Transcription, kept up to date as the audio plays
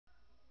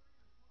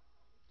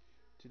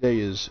Today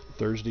is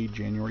Thursday,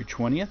 January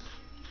 20th.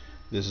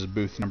 This is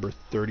booth number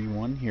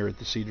 31 here at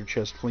the Cedar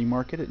Chest Flea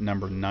Market at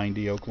number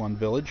 90 Oaklawn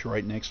Village,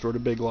 right next door to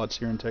Big Lots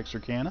here in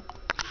Texarkana.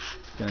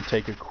 Going to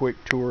take a quick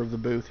tour of the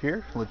booth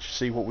here. Let's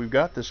see what we've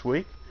got this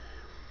week.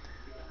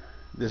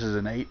 This is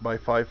an 8 by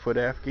 5 foot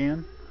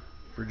Afghan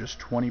for just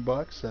 20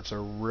 bucks. That's a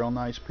real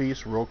nice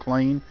piece, real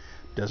clean.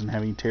 Doesn't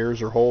have any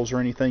tears or holes or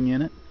anything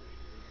in it.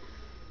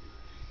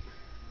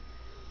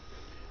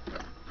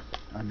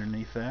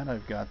 Underneath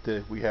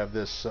that, we have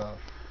this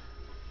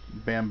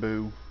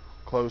bamboo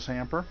clothes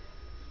hamper.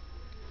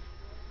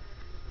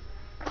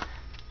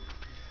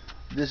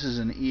 This is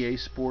an EA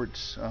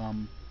Sports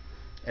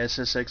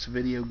SSX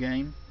video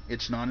game.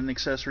 It's not an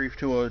accessory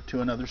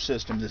to another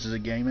system. This is a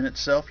game in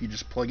itself. You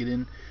just plug it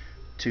in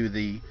to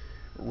the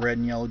red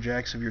and yellow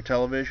jacks of your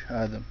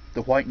television,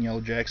 the white and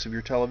yellow jacks of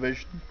your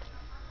television.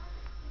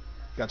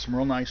 Got some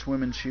real nice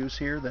women's shoes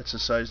here. That's a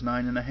size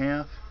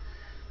 9.5.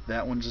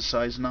 That one's a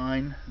size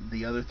 9.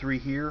 The other three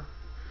here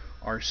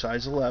are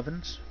size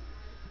 11s.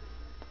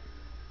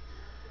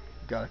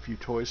 Got a few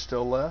toys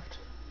still left.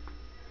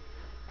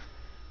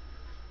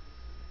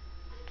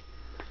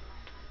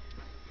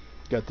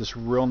 Got this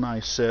real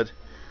nice set,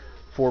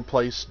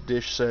 4-place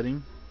dish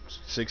setting,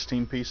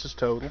 16 pieces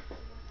total.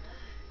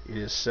 It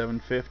is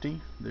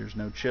 $7.50. There's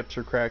no chips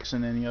or cracks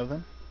in any of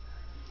them.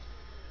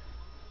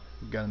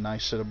 Got a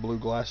nice set of blue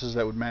glasses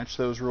that would match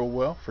those real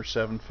well for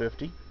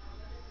 $7.50.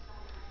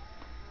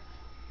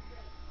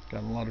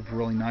 Got a lot of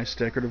really nice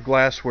decorative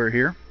glassware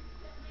here.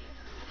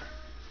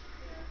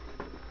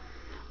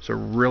 It's a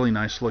really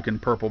nice looking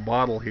purple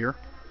bottle here.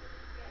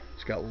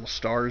 It's got little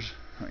stars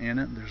in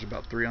it. There's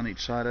about 3 on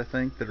each side, I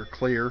think, that are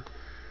clear.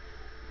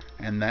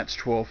 And that's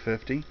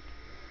 $12.50.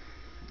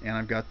 And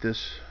I've got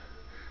this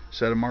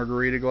set of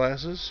margarita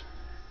glasses.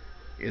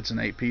 It's an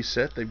 8-piece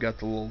set. They've got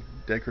the little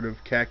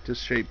decorative cactus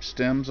shaped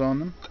stems on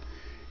them.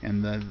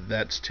 And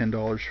that's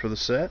 $10 for the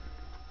set.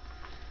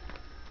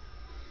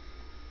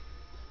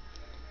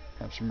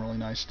 Have some really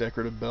nice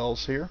decorative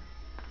bells here.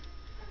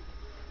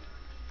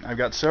 I've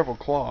got several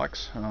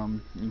clocks,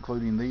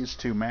 including these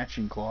 2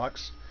 matching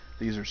clocks.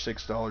 These are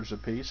 $6 a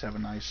piece. Have a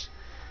nice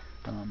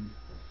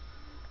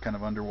kind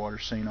of underwater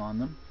scene on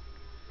them.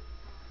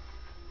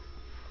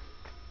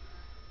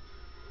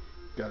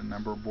 Got a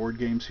number of board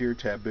games here: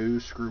 Taboo,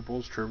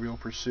 Scruples, Trivial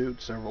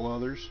Pursuit, several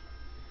others.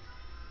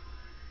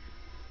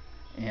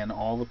 And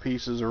all the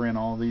pieces are in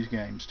all these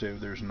games too.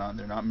 They're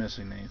not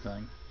missing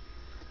anything.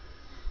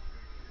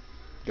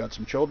 Got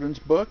some children's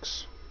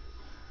books,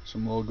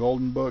 some little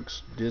golden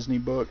books, Disney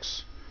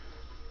books,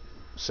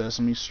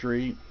 Sesame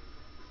Street.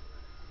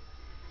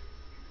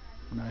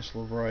 Nice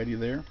little variety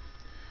there.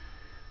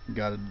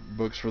 Got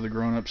books for the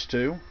grown-ups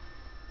too.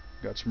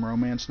 Got some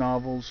romance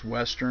novels,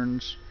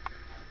 westerns,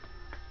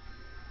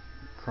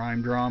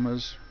 crime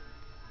dramas.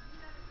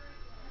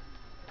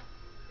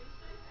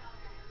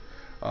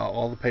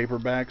 All the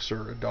paperbacks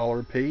are $1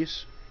 a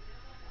piece.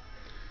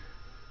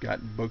 We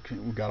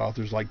got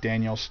authors like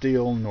Danielle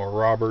Steele, Nora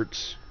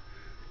Roberts,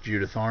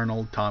 Judith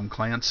Arnold, Tom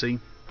Clancy,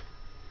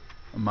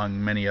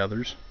 among many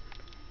others.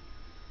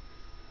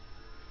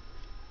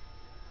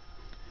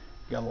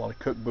 Got a lot of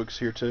cookbooks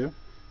here too.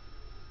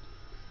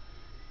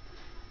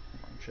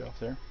 On the shelf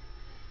there.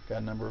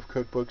 Got a number of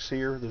cookbooks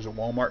here. There's a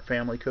Walmart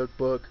family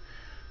cookbook,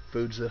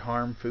 Foods That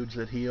Harm, Foods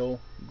That Heal,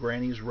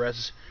 Granny's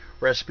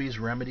Recipes,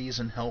 Remedies,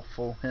 and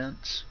Healthful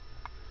Hints.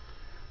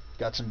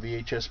 Got some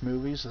VHS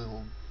movies,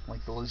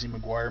 like the Lizzie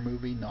McGuire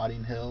movie,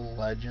 Notting Hill,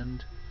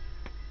 Legend.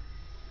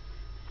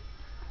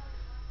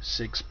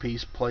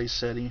 6-piece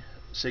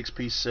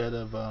set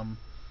of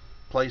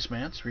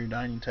placemats for your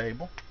dining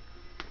table.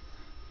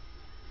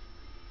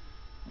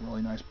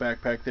 Really nice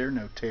backpack there,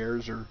 no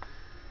tears or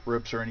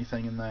rips or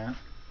anything in that.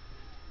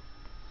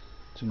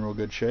 It's in real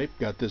good shape.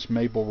 Got this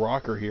maple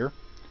rocker here,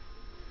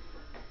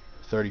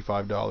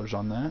 $35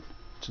 on that.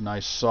 It's a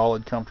nice,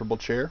 solid, comfortable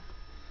chair.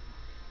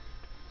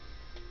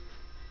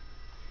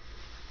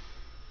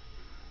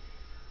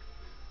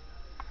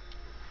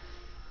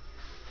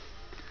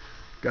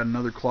 Got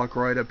another clock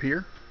right up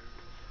here.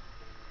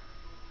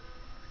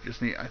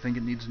 I think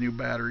it needs a new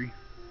battery.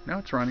 No,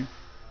 it's running.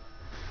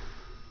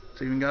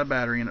 It's even got a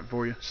battery in it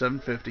for you.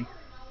 $7.50.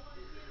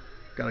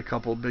 Got a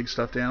couple of big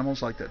stuffed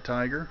animals like that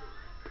tiger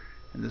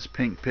and this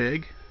pink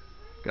pig.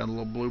 Got a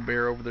little blue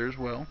bear over there as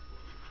well.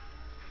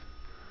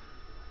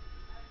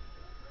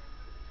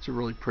 It's a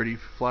really pretty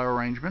flower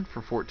arrangement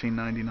for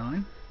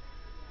 $14.99.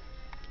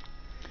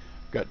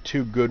 Got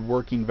 2 good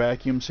working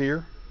vacuums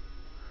here.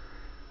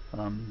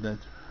 The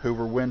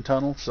Hoover wind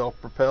tunnel,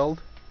 self-propelled,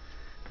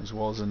 as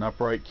well as an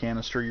upright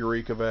canister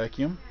Eureka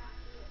vacuum.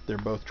 They're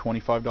both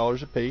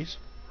 $25 a piece.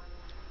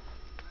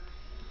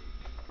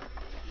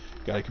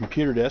 Got a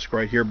computer desk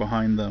right here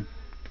behind the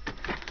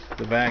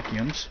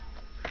vacuums.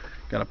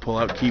 Got a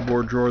pull-out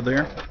keyboard drawer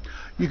there.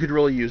 You could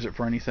really use it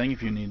for anything.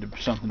 If you need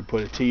something to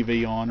put a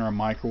TV on or a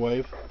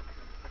microwave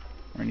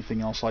or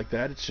anything else like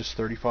that, it's just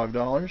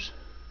 $35.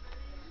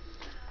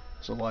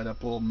 It's a light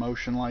up little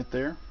motion light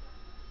there.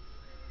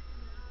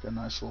 Got a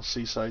nice little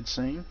seaside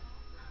scene.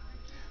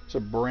 It's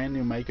a brand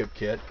new makeup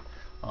kit.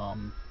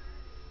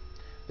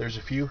 There's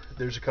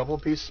a couple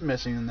of pieces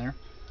missing in there,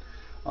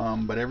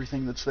 but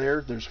everything that's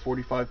there's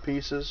 45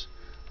 pieces.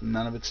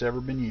 None of it's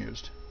ever been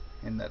used,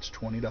 and that's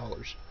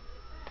 $20.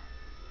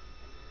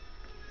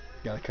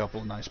 Got a couple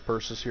of nice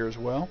purses here as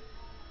well.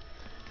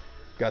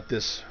 Got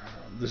this.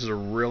 This is a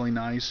really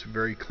nice,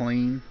 very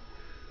clean,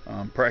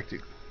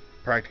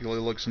 practically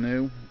looks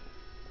new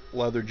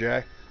leather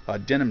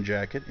denim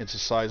jacket. It's a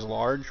size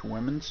large,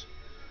 women's.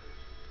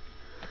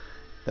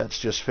 That's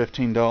just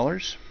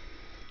 $15.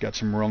 Got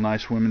some real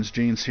nice women's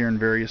jeans here in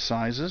various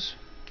sizes.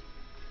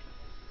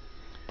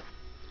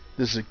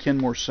 This is a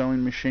Kenmore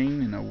sewing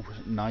machine in a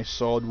nice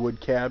solid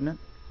wood cabinet.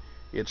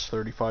 It's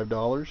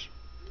 $35,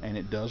 and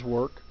it does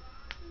work.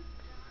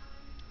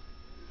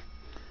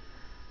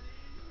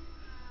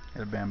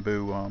 Got a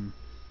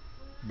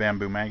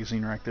bamboo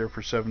magazine right there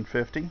for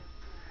 $7.50.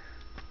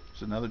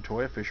 There's another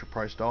toy, a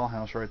Fisher-Price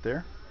dollhouse right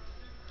there.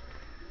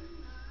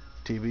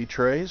 TV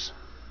trays.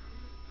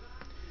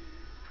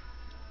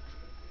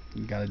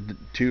 You got a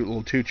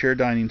little two-chair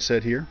dining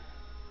set here.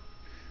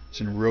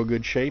 It's in real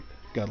good shape.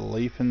 Got a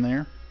leaf in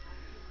there.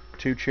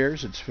 2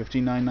 chairs. It's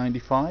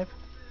 $59.95.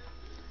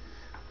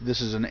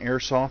 This is an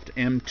airsoft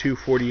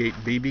M248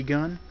 BB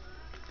gun.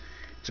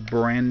 It's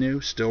brand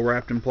new, still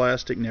wrapped in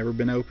plastic, never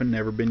been opened,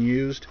 never been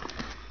used.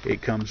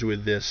 It comes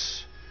with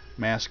this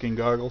mask and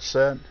goggles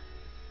set,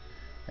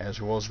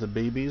 as well as the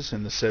BBs,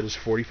 and the set is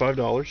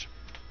 $45.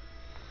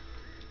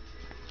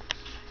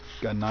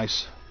 Got a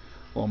nice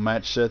little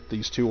match set.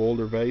 These 2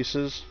 older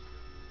vases,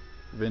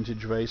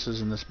 vintage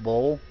vases in this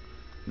bowl,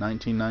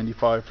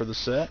 $19.95 for the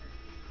set.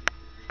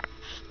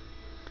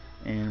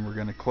 And we're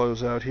going to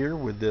close out here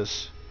with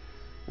this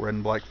red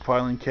and black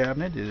filing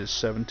cabinet. It is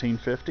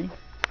 $17.50.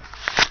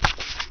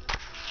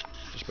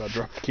 Just about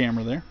dropped the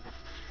camera there.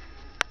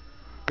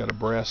 Got a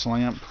brass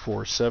lamp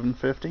for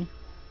 $7.50.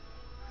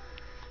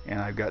 And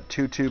I've got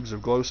 2 tubes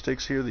of glow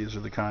sticks here. These are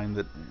the kind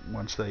that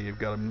once they've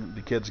got them,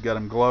 the kids got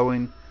them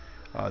glowing,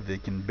 they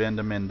can bend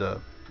them into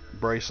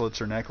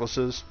bracelets or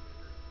necklaces.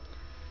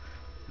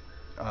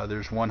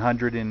 There's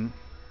 100 in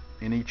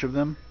each of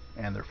them,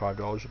 and they're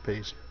 $5 a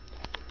piece.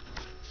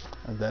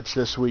 That's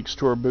this week's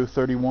tour of Booth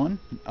 31.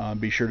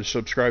 Be sure to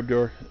subscribe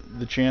to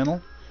the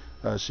channel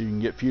so you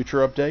can get future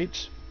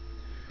updates.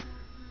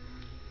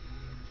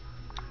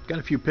 Got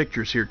a few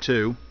pictures here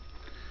too.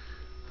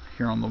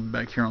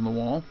 Back here on the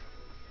wall.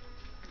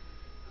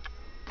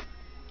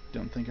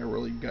 Don't think I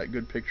really got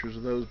good pictures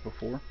of those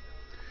before.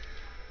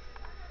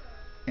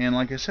 And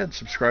like I said,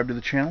 subscribe to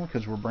the channel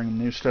because we're bringing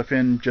new stuff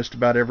in just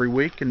about every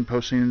week and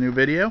posting a new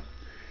video.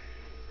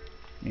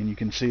 And you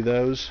can see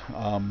those.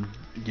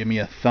 Give me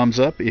a thumbs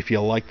up if you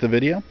like the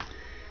video.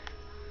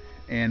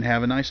 And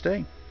have a nice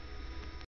day.